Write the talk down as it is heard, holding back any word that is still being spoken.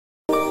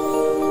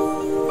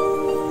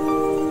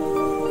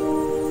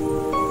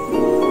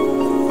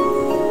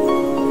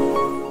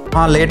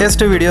మా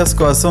latest videos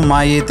కోసం మా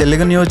ఈ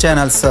తెలుగు న్యూస్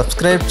ఛానల్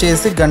సబ్స్క్రైబ్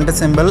చేసి గంట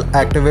సింబల్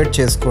యాక్టివేట్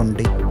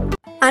చేసుకోండి.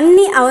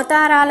 అన్ని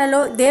అవతారాలలో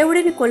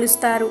దేవుడిని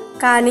కొలుస్తారు,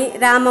 కానీ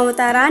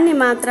రామవతారాన్ని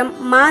మాత్రం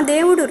మా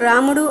దేవుడు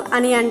రాముడు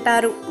అని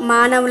అంటారు.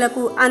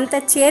 మానవులకు అంత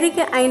చేరిక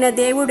అయిన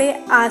దేవుడే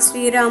ఆ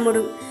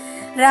శ్రీరాముడు.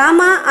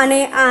 రామ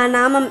అనే ఆ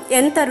నామం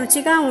ఎంత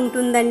రుచిగా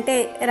ఉంటుందంటే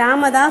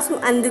రామదాసు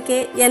అందుకే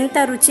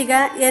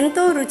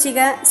ఎంతో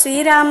రుచిగా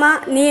శ్రీరామ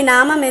నీ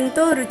నామం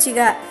ఎంతో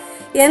రుచిగా,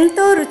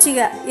 ఎంతో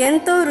రుచిగా,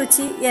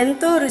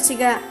 ఎంతో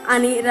రుచిగా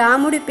అని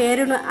రాముడి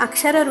పేరును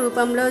అక్షర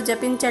రూపంలో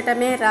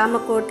జపించటమే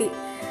రామకోటి.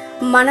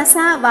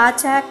 మనసా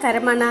వాచ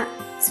కర్మణ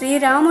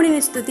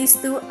శ్రీరాముడిని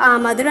స్తుతిస్తూ ఆ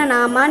మధుర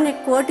నామాన్ని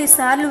 1,000,000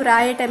 సార్లు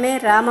రాయటమే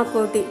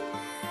రామకోటి.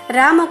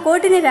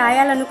 రామకోటిని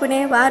రాయాలనుకునే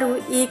వారు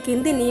ఈ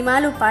కింది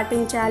నియమాలు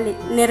పాటించాలి.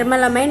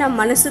 నిర్మలమైన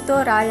మనసుతో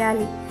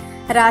రాయాలి.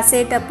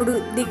 రాసేటప్పుడు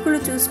దిక్కులు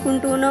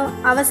చూసుకుంటూనో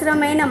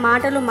అవసరమైన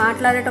మాటలు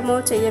మాట్లాడటమో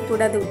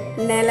చేయకూడదు.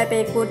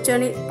 నేలపై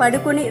కూర్చొని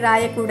పడుకుని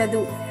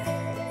రాయకూడదు.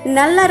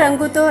 నల్ల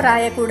రంగుతో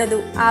రాయకూడదు.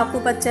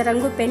 ఆకుపచ్చ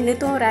రంగు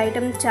పెన్నుతో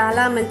రాయటం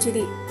చాలా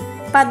మంచిది.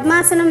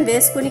 పద్మాసనం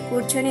వేసుకుని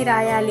కూర్చొని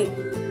రాయాలి.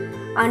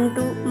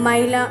 అంటూ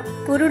మైల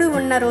పురుడు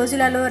ఉన్న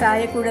రోజులలో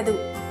రాయకూడదు.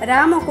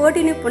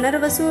 రామకోటిని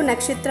పునర్వసు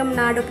నక్షత్రం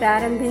నాడు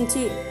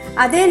ప్రారంభించి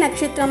అదే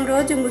నక్షత్రం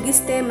రోజు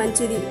ముగిస్తే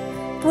మంచిది.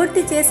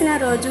 పూర్తి చేసిన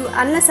రోజు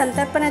అన్న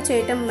సంతర్పణ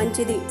చేయటం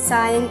మంచిది.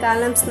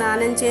 సాయంకాలం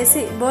స్నానం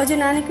చేసి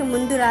భోజనానికి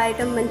ముందు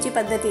రాయటం మంచి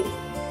పద్ధతి.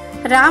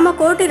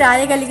 రామకోటి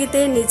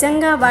రాయగలిగితే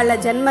నిజంగా వాళ్ళ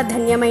జన్మ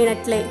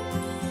ధన్యమైనట్లే.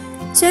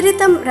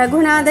 చరితం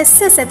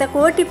రఘునాథస్య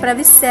శతకోటి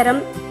ప్రవిశ్శరం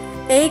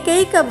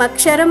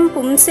ఏకైకమక్షరం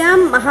పుంసాం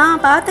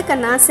మహాపాతక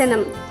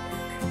నాశనం.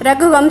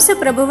 రఘువంశ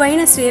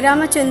ప్రభువైన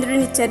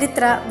శ్రీరామచంద్రుని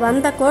చరిత్ర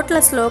 100 కోట్ల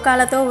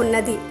శ్లోకాలతో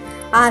ఉన్నది.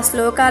 ఆ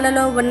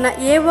శ్లోకాలలో ఉన్న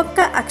ఏ ఒక్క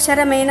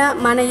అక్షరమైనా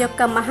మన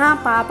యొక్క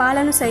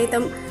మహాపాపాలను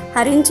సైతం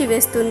హరించి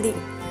వేస్తుంది.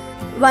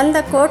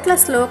 100 కోట్ల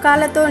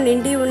శ్లోకాలతో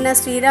నిండి ఉన్న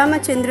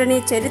శ్రీరామచంద్రుని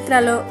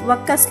చరిత్రలో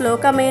ఒక్క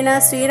శ్లోకమైన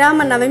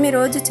శ్రీరామ నవమి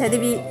రోజు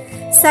చదివి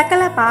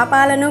సకల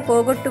పాపాలను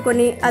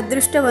పోగొట్టుకుని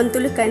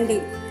అదృష్టవంతులు కండి.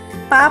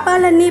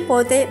 పాపాలన్నీ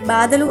పోతే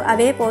బాధలు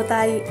అవే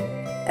పోతాయి.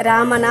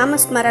 రామనామ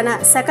స్మరణ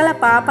సకల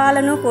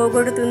పాపాలను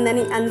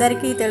పోగొడుతుందని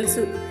అందరికీ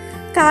తెలుసు.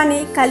 కానీ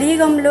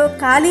కలియుగంలో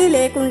ఖాళీ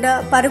లేకుండా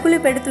పరుగులు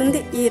పెడుతుంది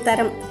ఈ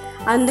తరం.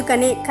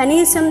 అందుకని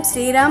కనీసం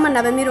శ్రీరామ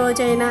నవమి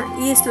రోజైనా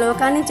ఈ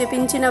శ్లోకాన్ని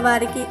జపించిన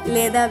వారికి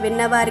లేదా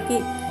విన్నవారికి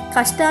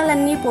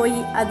కష్టాలన్నీ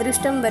పోయి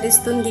అదృష్టం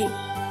వరిస్తుంది.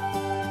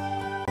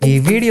 ఈ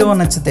వీడియో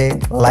నచ్చితే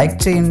లైక్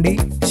చేయండి,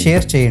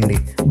 షేర్ చేయండి,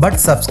 బట్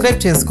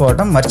సబ్స్క్రైబ్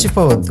చేసుకోవడం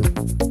మర్చిపోవద్దు.